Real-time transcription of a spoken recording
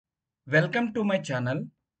Welcome to my channel.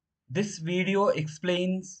 This video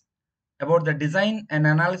explains about the design and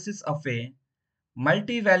analysis of a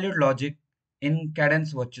multi-valued logic in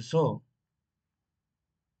Cadence Virtuoso.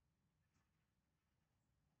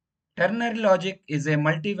 Ternary logic is a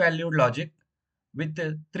multi-valued logic with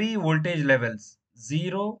three voltage levels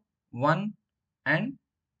 0, 1 and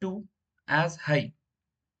 2 as high.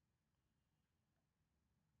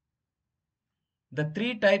 The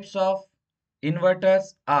three types of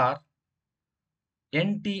inverters are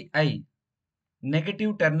NTI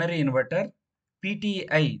negative ternary inverter,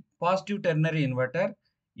 PTI positive ternary inverter,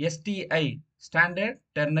 STI standard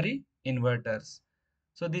ternary inverters.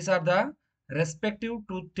 So these are the respective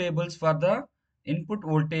truth tables for the input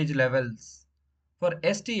voltage levels. For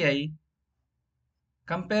STI,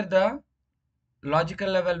 compare the logical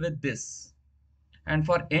level with this. And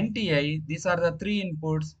for NTI, these are the three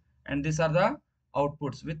inputs and these are the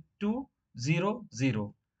outputs with 2, 0,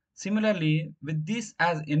 0. Similarly, with these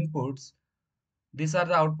as inputs, these are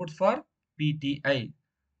the outputs for PTI.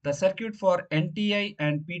 The circuit for NTI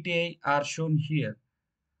and PTI are shown here.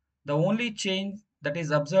 The only change that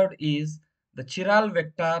is observed is the chiral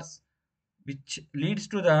vectors which leads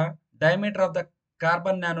to the diameter of the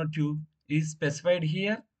carbon nanotube is specified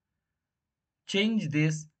here. Change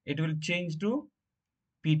this, it will change to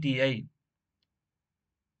PTI.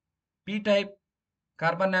 P-type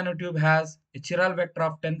carbon nanotube has a chiral vector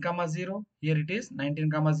of 10, 0. Here it is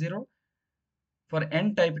 19, 0. For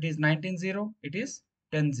N-type it is 19, 0. It is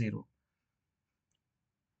 10, 0.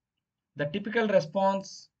 The typical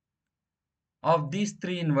response of these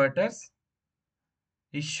three inverters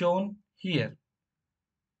is shown here.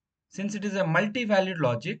 Since it is a multi-valued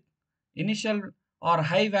logic, initial or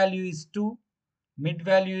high value is 2, mid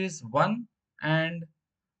value is 1 and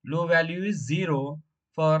low value is 0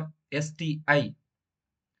 for STI.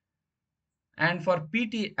 And for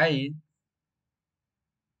PTI,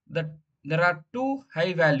 there are 2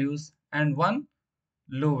 high values and 1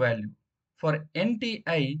 low value. For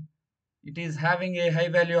NTI, it is having a high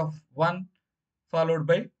value of 1 followed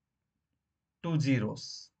by 2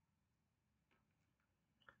 zeros.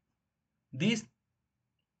 These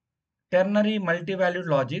ternary multi-valued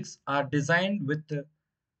logics are designed with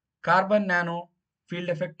carbon nano field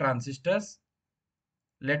effect transistors.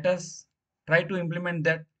 Let us try to implement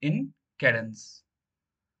that in Cadence.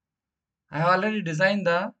 I have already designed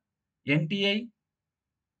the NTI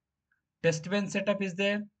test bench setup is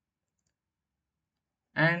there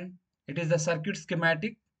and it is the circuit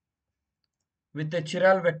schematic with a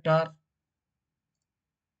chiral vector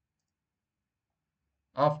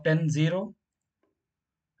of 10, 0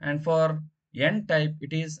 and for N type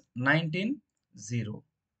it is 19, 0.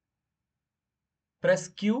 Press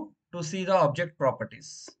Q to see the object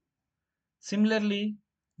properties. Similarly,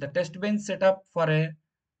 the test bench setup for a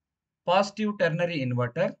positive ternary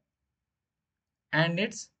inverter and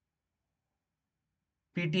its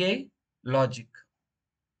PTI logic.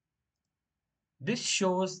 This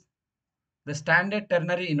shows the standard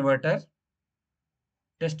ternary inverter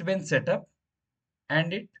test bench setup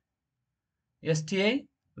and its STI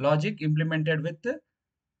logic implemented with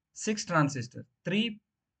 6 transistors, 3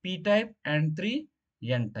 P-type and 3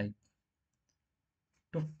 N-type.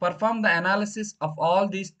 To perform the analysis of all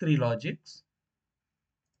these 3 logics,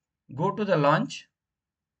 go to the launch,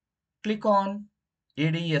 click on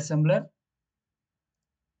ADE Assembler,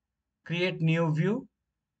 create new view,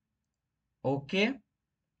 OK.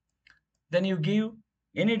 Then you give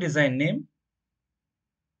any design name.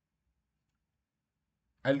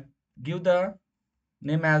 I'll give the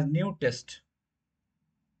name as new test.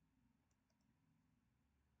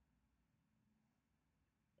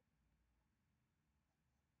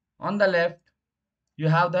 On the left, you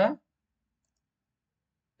have the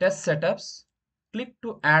test setups. Click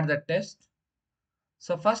to add the test.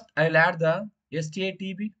 So first I'll add the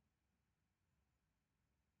STI-TB.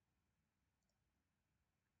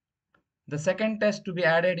 The second test to be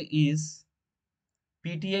added is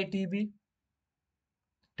PTI-TB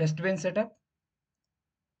test bench setup.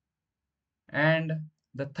 And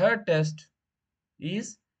the third test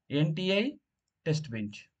is NTI test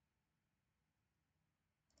bench.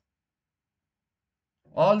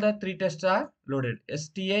 All the 3 tests are loaded: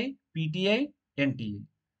 STI, PTI, NTI.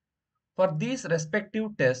 For these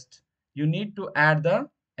respective tests, you need to add the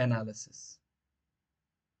analysis.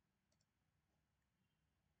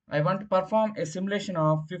 I want to perform a simulation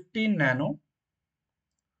of 15 nano.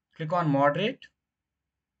 Click on moderate.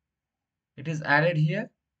 It is added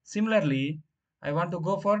here. Similarly, I want to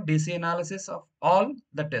go for DC analysis of all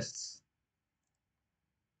the tests.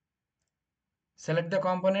 Select the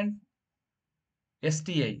component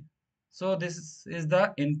STI. So this is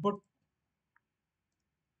the input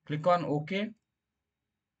Click on OK.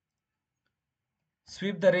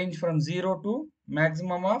 Sweep the range from 0 to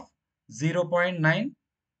maximum of 0.9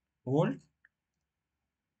 volt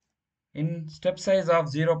in step size of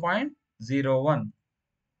 0.01.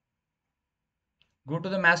 Go to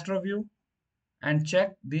the master view and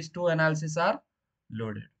check these two analyses are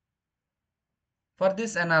loaded. For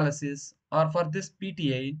this analysis or for this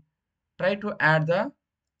PTI, try to add the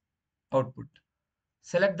output.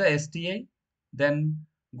 Select the STI, then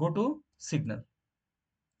go to signal.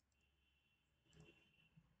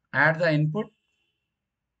 Add the input.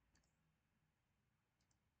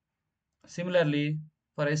 Similarly,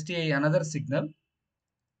 for STI another signal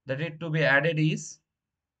that is to be added is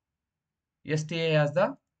STI as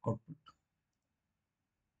the output.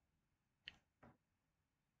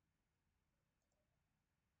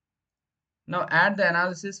 Now add the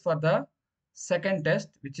analysis for the second test,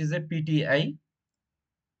 which is a PTI.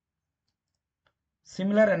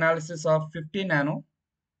 Similar analysis of 50 nano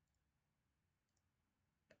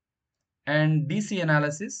and DC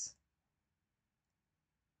analysis.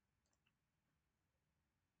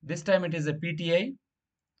 This time it is a PTI.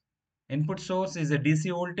 Input source is a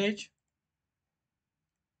DC voltage.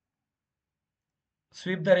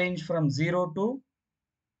 Sweep the range from 0 to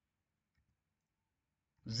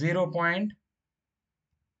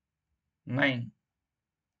 0.9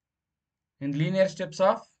 in linear steps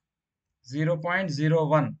of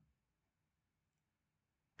 0.01.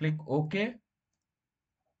 Click OK.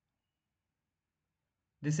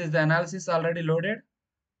 This is the analysis already loaded.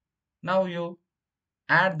 Now you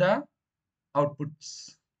add the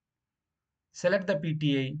outputs. Select the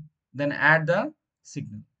PTI, then add the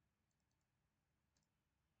signal.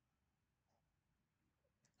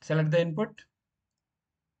 Select the input.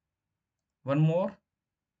 One more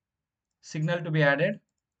signal to be added,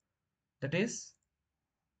 that is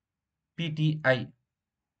PTI.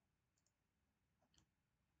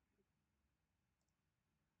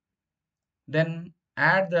 Then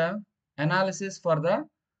add the analysis for the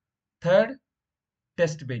third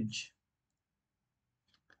test bench.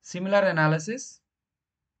 Similar analysis,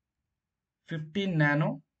 15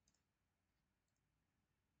 nano.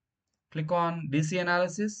 Click on DC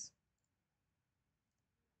analysis,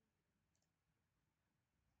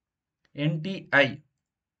 NTI,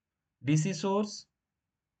 DC source.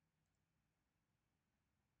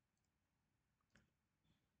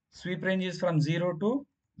 Sweep range is from 0 to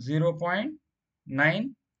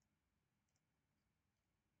 0.9,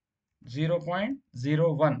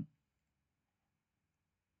 0.01.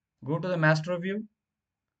 Go to the master view,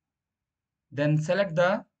 then select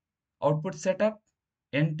the output setup,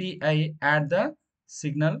 NTI, add the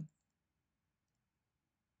signal.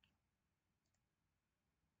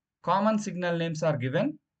 Common signal names are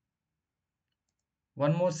given.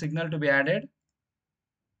 One more signal to be added,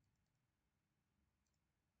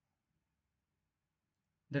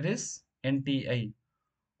 that is NTI.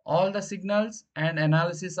 All the signals and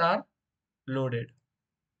analysis are loaded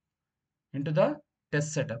into the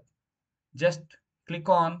test setup. Just click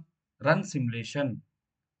on run simulation.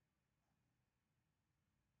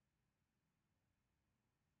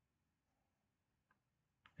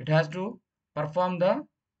 It has to perform the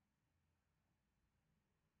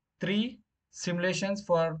 3 simulations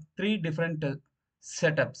for 3 different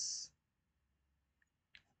setups.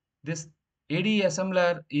 This ADE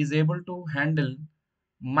assembler is able to handle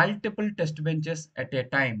multiple test benches at a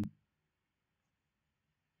time.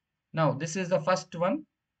 Now this is the first one,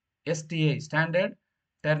 STI, standard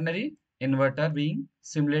ternary inverter, being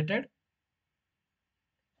simulated.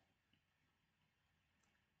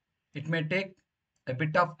 It may take a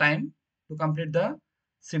bit of time to complete the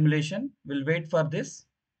simulation. We'll wait for this.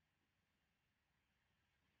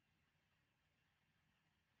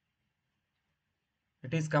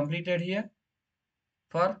 It is completed here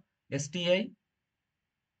for STI,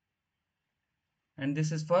 and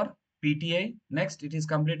this is for PTI. Next it is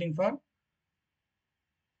completing for,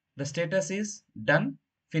 the status is done,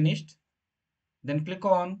 finished. Then click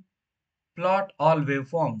on plot all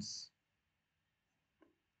waveforms.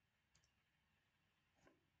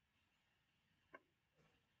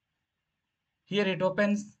 Here it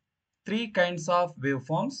opens 3 kinds of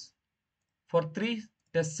waveforms for 3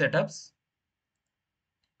 test setups.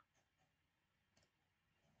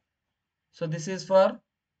 So this is for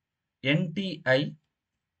NTI.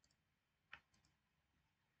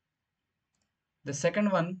 The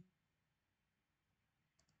second one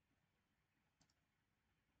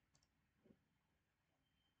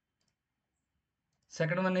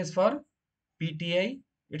is for PTI,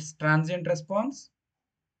 its transient response.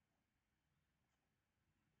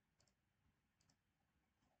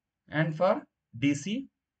 And for DC,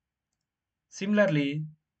 Similarly,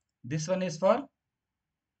 this one is for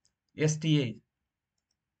STA,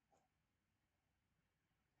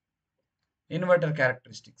 inverter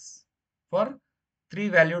characteristics, for 3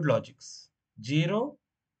 valued logics, 0,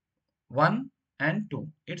 1 and 2.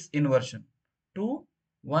 Its inversion, 2,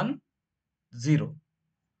 1, 0.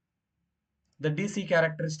 The DC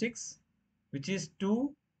characteristics, which is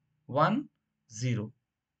 2, 1, 0.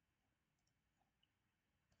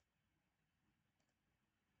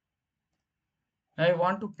 I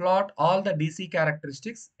want to plot all the DC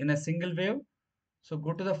characteristics in a single wave. So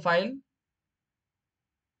go to the file,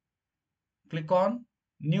 click on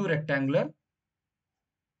new rectangular.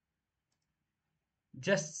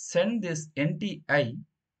 Just send this NTI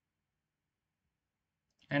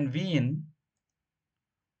and V in,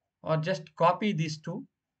 or just copy these two,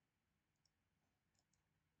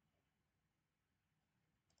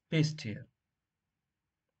 paste here.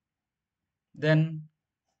 Then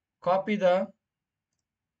copy the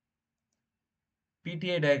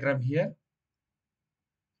PTI diagram here,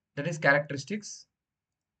 that is characteristics,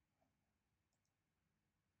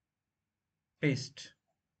 paste.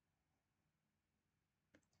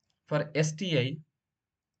 For STI,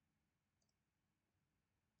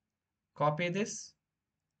 copy this,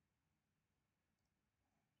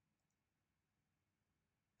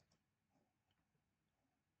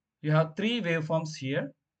 you have 3 waveforms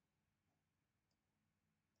here.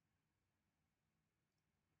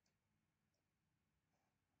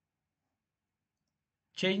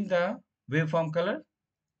 Change the waveform color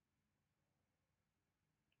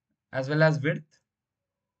as well as width.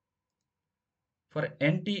 For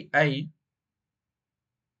NTI,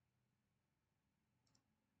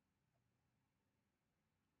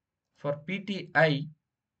 for PTI,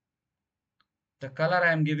 the color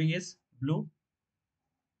I am giving is blue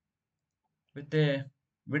with a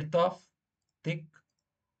width of thick.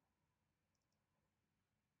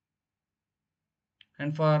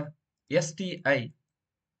 And for STI,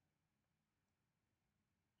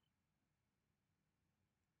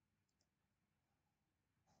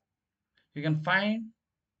 you can find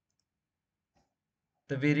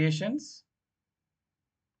the variations.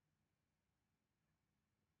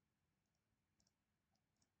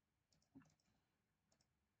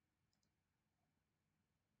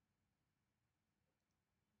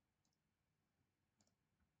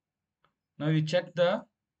 Now you check the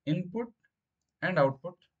input and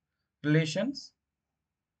output relations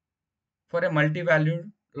for a multi-valued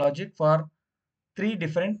logic for 3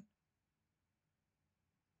 different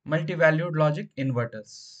multi-valued logic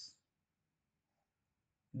inverters.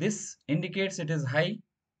 This indicates it is high.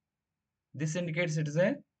 This indicates it is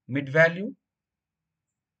a mid value.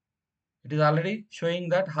 It is already showing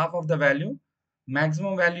that half of the value.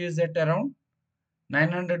 Maximum value is at around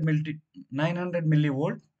 900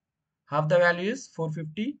 millivolt. Half the value is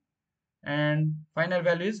 450 and final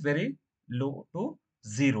value is very low to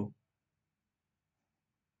 0.